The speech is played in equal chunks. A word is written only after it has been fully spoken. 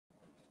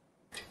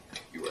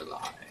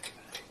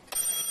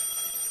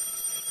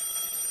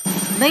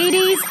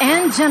Ladies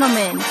and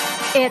gentlemen,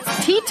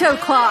 it's Tito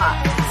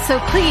Clock. So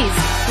please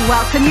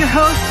welcome your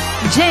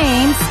host,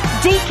 James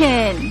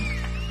Deacon.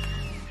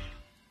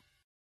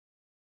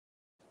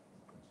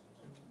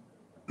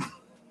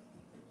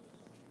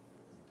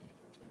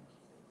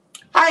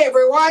 Hi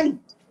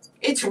everyone,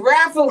 it's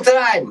raffle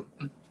time.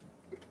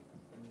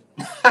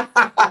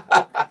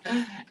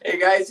 Hey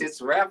guys,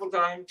 it's raffle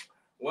time.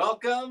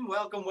 Welcome,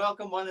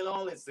 one and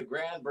all. It's the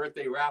Grand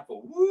Birthday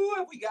Raffle.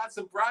 Woo, we got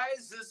some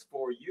prizes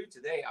for you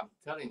today. I'm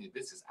telling you,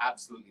 this is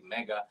absolutely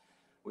mega.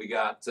 We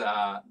got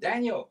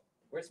Daniel.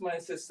 Where's my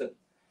assistant?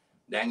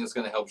 Daniel's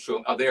going to help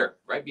show. Oh, there,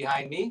 right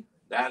behind me.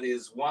 That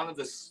is one of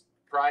the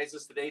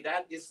prizes today.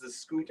 That is the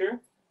scooter.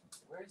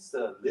 Where's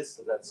the list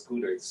of that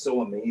scooter? It's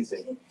so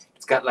amazing.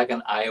 It's got like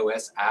an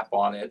iOS app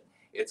on it.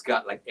 It's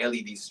got like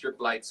LED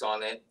strip lights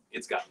on it.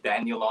 It's got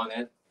Daniel on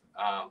it.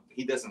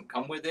 He doesn't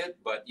come with it,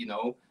 but you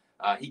know,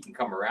 he can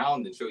come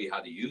around and show you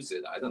how to use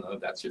it. I don't know if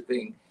that's your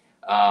thing.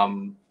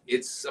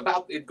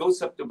 It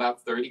goes up to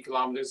about 30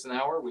 kilometers an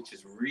hour, which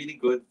is really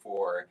good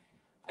for,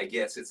 I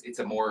guess it's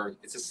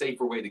a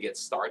safer way to get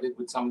started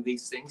with some of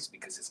these things,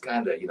 because it's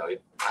kind of, you know,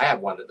 I have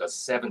one that does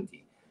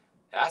 70.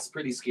 That's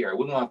pretty scary. I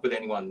wouldn't want to put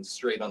anyone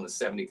straight on the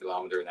 70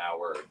 kilometer an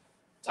hour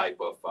type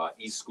of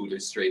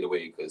e-scooters straight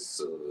away,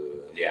 because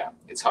yeah,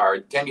 it's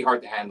hard, can be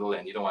hard to handle,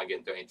 and you don't want to get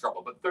into any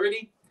trouble. But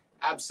 30,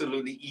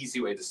 absolutely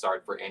easy way to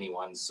start for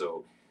anyone.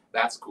 So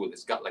that's cool.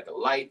 It's got like a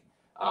light,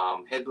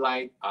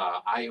 headlight,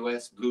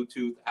 iOS,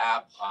 Bluetooth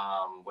app.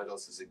 What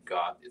else has it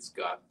got? It's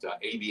got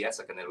ABS,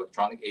 like an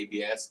electronic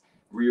ABS,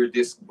 rear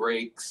disc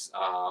brakes,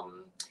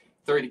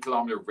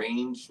 30-kilometer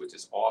range, which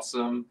is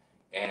awesome.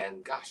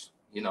 And gosh,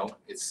 you know,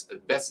 it's the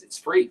best. It's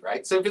free,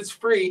 right? So if it's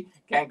free,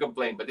 can't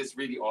complain. But it's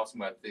really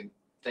awesome. I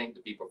thank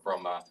the people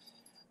from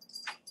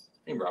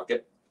Team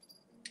Rocket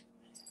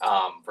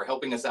for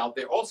helping us out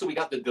there. Also, we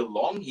got the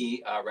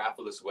Delonghi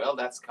raffle as well.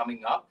 That's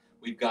coming up.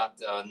 We've got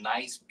a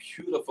nice,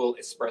 beautiful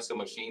espresso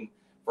machine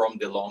from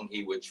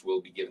Delonghi, which will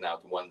be given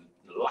out to one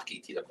lucky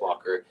Tita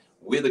Clocker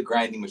with a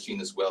grinding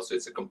machine as well. So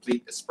it's a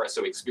complete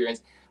espresso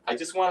experience. I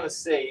just want to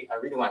say, I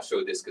really want to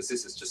show this because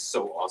this is just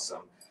so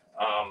awesome.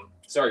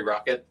 Sorry,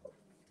 Rocket.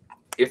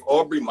 If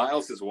Aubrey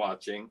Miles is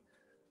watching,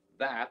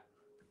 that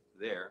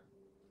there,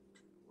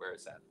 where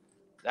is that?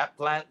 That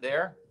plant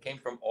there came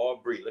from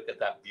Aubrey. Look at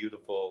that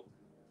beautiful,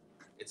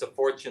 it's a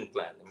fortune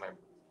plant. Am I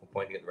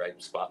pointing at the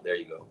right spot? There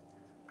you go.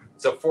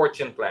 It's a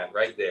fortune plant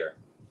right there.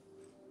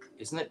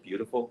 Isn't it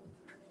beautiful?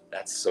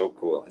 That's so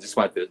cool. I just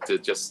wanted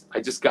I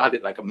just got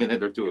it like a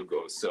minute or two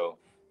ago. So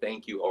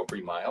thank you,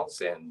 Aubrey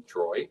Miles and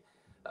Troy,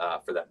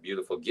 for that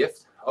beautiful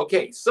gift.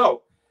 Okay,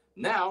 so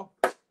now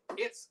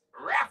it's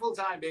raffle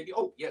time, baby.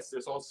 Oh, yes,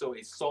 there's also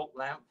a salt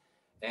lamp,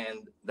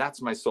 and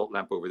that's my salt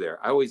lamp over there.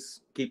 I always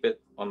keep it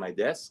on my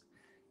desk,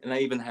 and I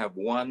even have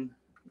one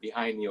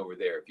behind me over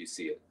there, if you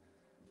see it.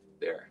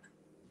 There.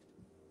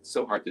 It's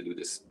so hard to do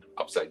this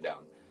upside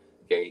down.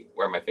 Okay,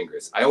 where are my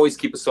fingers? I always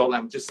keep a salt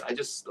lamp. I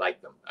just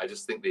like them. I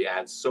just think they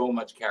add so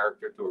much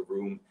character to a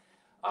room.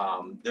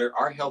 There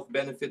are health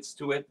benefits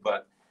to it,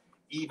 but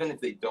even if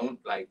they don't,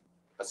 like,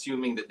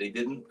 assuming that they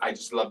didn't, I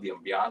just love the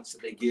ambiance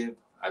that they give.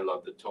 I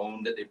love the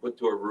tone that they put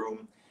to a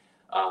room.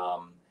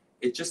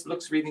 It just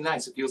looks really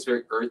nice. It feels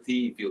very earthy.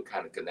 You feel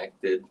kind of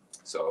connected.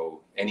 So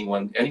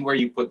anywhere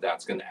you put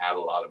that's going to add a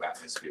lot of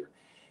atmosphere.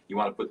 You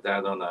want to put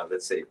that on a,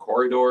 let's say, a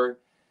corridor,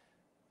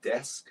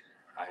 desk.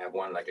 I have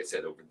one, like I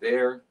said, over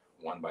there,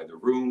 one by the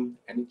room,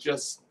 and it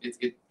just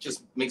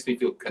makes me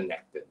feel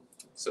connected.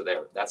 So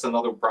there, that's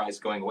another prize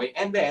going away.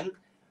 And then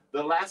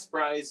the last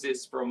prize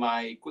is from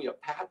my Kuya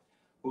Pat,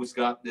 who's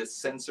got this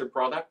Scentsor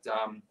product.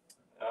 I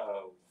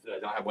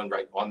don't have one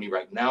right on me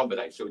right now, but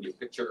I showed you a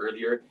picture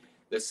earlier.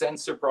 The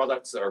Scentsor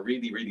products are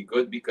really, really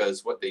good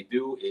because what they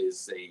do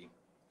is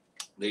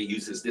they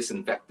use this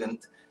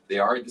disinfectant. They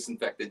are a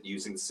disinfectant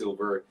using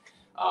silver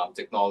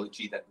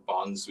technology that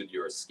bonds with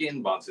your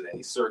skin, bonds with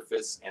any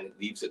surface, and it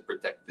leaves it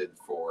protected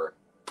for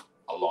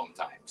a long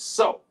time.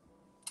 So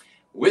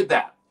with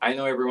that, I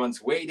know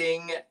everyone's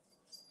waiting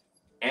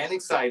and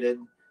excited.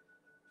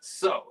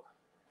 So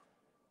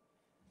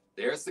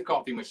there's the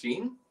coffee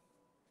machine.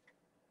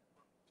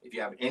 If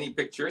you have any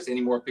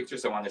more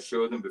pictures, I want to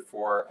show them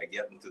before I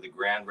get into the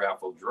grand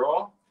raffle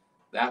draw.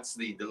 That's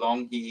the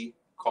Delonghi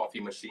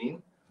coffee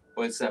machine.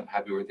 What's up?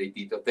 Happy birthday,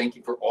 Tito. Thank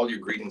you for all your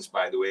greetings,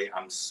 by the way.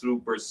 I'm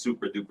super,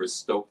 super duper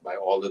stoked by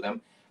all of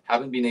them.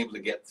 Haven't been able to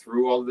get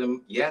through all of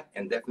them yet,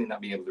 and definitely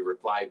not being able to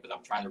reply, but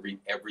I'm trying to read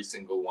every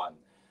single one.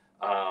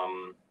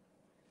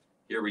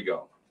 Here we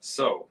go.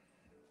 So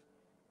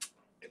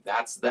if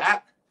that's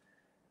that,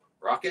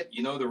 Rocket,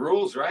 you know the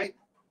rules, right?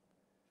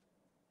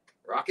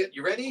 Rocket,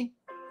 you ready?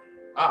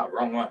 Ah,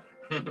 wrong one.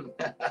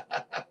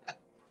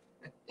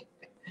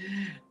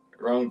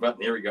 Wrong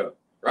button. Here we go.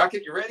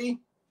 Rocket, you ready?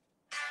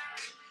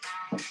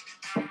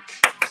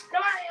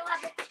 Come on, you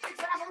Rocket. It's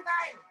raffle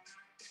time.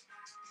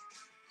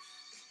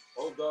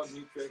 Old dog,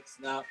 new tricks.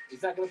 Now,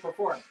 he's not going to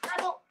perform.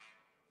 Raffle.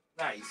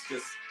 Nah,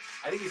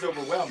 I think he's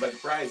overwhelmed by the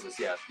prizes.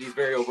 Yeah, he's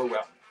very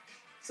overwhelmed.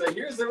 So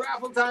here's the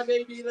raffle time,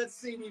 baby. Let's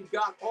see. We've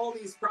got all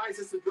these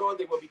prizes to draw.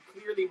 They will be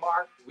clearly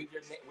marked with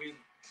your with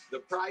the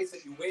prize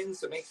that you win.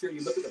 So make sure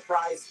you look at the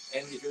prize,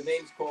 and if your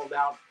name's called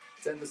out,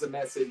 send us a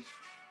message.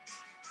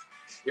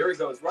 Here it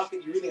goes.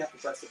 Rocket, you really have to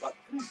press the button.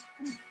 Come on,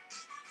 come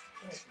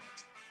on.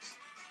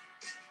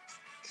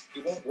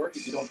 It won't work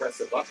if you don't press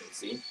the button,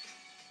 see?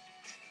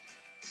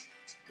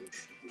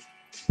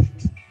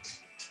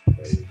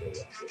 There you go,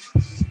 Rocket.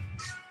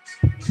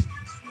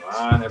 Come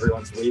on,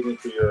 everyone's waiting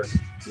for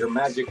your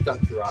magic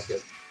touch,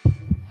 Rocket.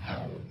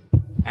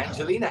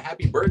 Angelina,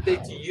 happy birthday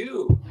to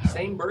you.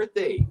 Same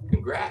birthday.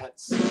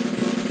 Congrats.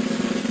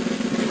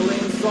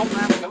 Himalayan Salt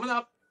Lamp coming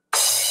up.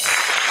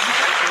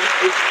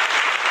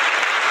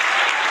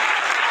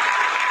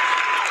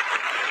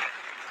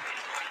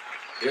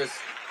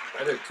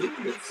 Are there two?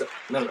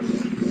 No.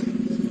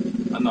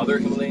 Another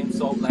Himalayan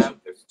Salt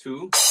Lamp. There's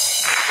two.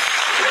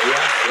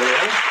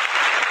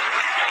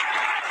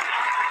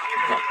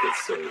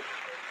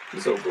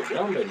 He's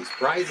overwhelmed by these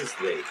prizes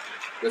today.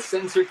 The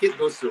Scentsor kit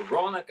goes to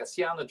Rona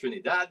Casiano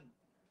Trinidad.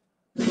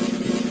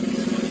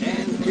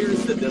 And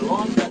here's the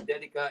Delonghi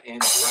Dedica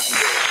and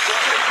Grinder.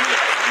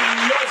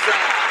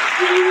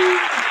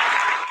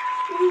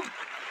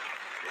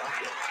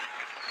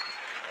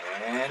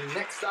 And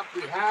next up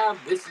we have,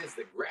 this is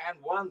the grand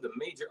one, the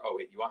major. Oh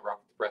wait, you want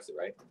Rocket to press it,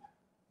 right?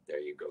 There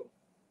you go.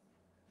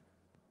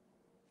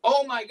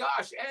 Oh my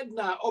gosh,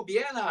 Edna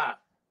Obiena.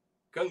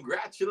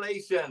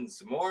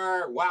 Congratulations.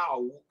 More.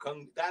 Wow.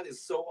 That is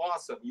so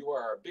awesome. You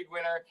are a big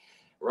winner.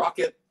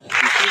 Rocket.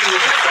 Inside,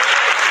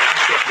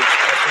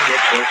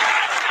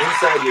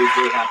 you're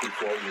very happy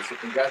for you. So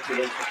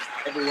congratulations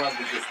to everyone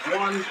who just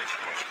won.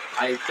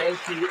 I thank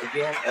you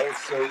again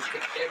also to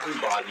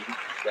everybody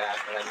that,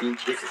 and I mean,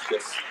 this is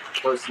just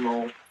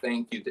personal.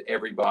 Thank you to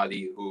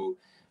everybody who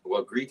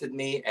greeted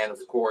me. And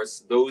of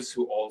course, those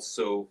who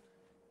also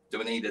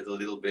donated a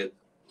little bit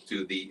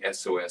to the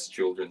SOS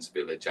Children's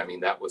Village. I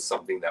mean, that was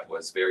something that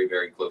was very,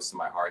 very close to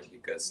my heart,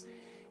 because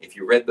if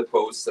you read the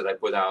posts that I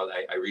put out,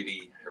 I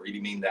really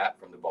mean that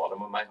from the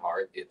bottom of my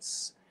heart.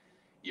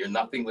 You're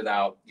nothing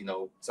without,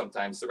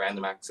 sometimes the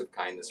random acts of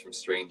kindness from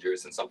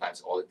strangers, and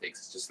sometimes all it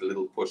takes is just a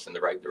little push in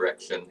the right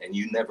direction, and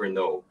you never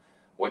know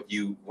what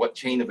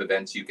chain of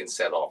events you can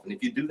set off. And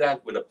if you do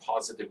that with a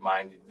positive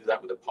mind, you do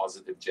that with a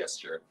positive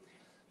gesture,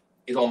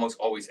 it almost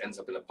always ends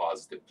up in a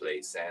positive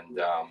place. And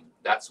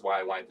that's why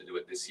I wanted to do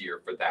it this year,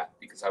 for that,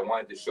 because I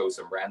wanted to show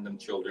some random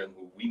children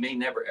who we may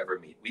never ever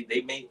meet.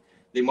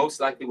 They most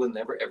likely will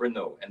never ever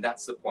know. And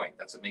that's the point.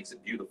 That's what makes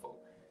it beautiful,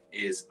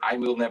 is I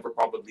will never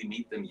probably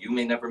meet them. You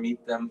may never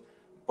meet them,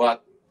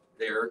 but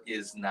there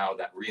is now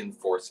that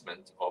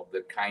reinforcement of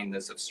the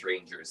kindness of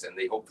strangers, and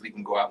they hopefully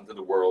can go out into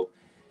the world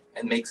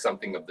and make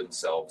something of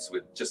themselves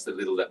with just a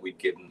little that we've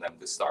given them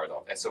to start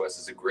off. SOS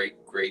is a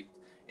great, great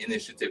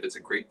initiative. It's a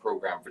great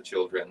program for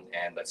children,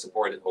 and I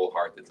support it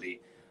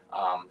wholeheartedly.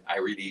 I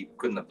really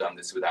couldn't have done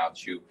this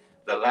without you.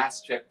 The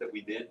last check that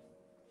we did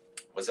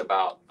was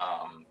about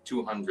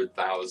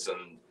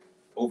 200,000,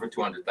 over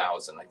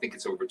 200,000. I think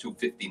it's over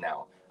 250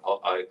 now.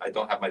 I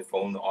don't have my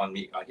phone on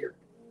me. Here,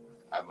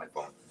 I have my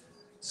phone.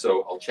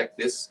 So I'll check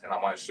this, and I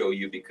want to show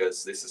you,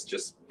 because this has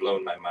just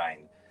blown my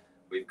mind.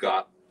 We've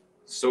got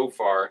so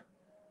far,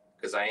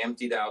 because I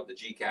emptied out the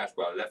Gcash,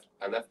 but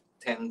I left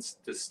 10s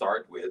to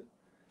start with.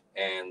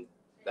 And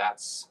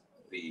that's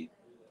the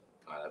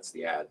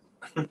ad.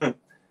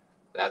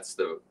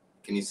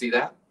 Can you see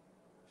that?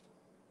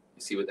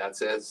 You see what that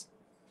says?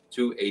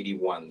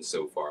 281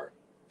 so far.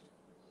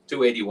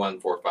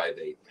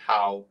 281,458.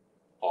 How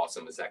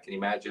awesome is that? Can you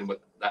imagine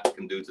what that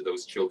can do to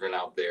those children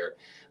out there?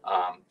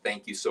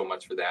 Thank you so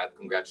much for that.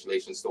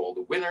 Congratulations to all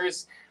the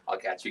winners. I'll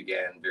catch you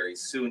again very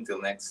soon. Till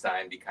next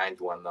time, be kind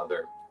to one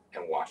another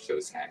and wash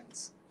those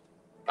hands.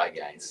 Bye,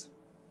 guys.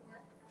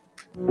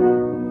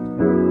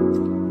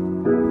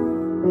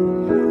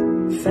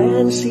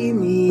 Fancy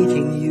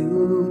meeting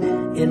you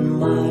in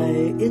my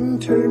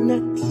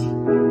internet.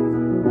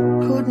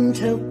 Couldn't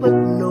help but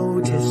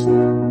notice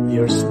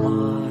your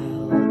smile,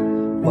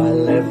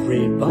 while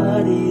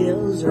everybody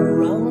else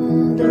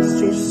around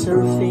us is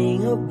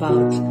surfing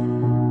about.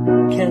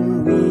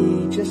 Can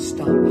we just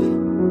stop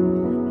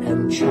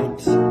and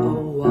chat a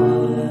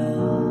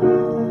while?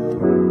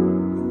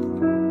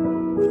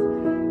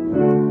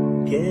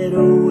 Get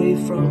away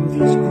from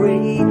these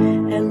gray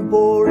and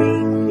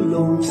boring,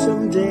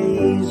 lonesome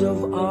days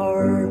of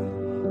our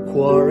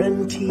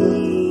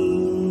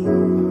quarantine.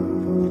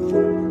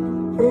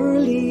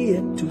 Early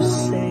yet to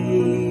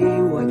say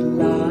what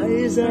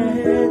lies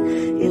ahead.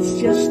 It's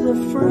just the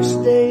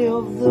first day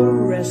of the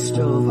rest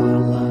of our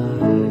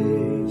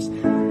lives.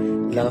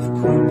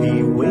 Love could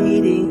be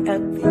waiting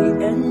at the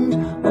end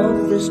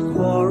of this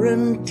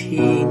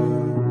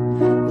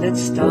quarantine.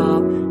 Let's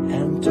stop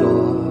and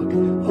talk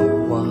a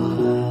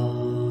while.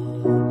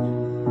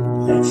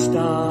 Let's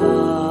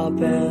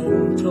stop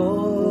and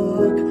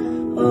talk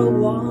a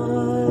while.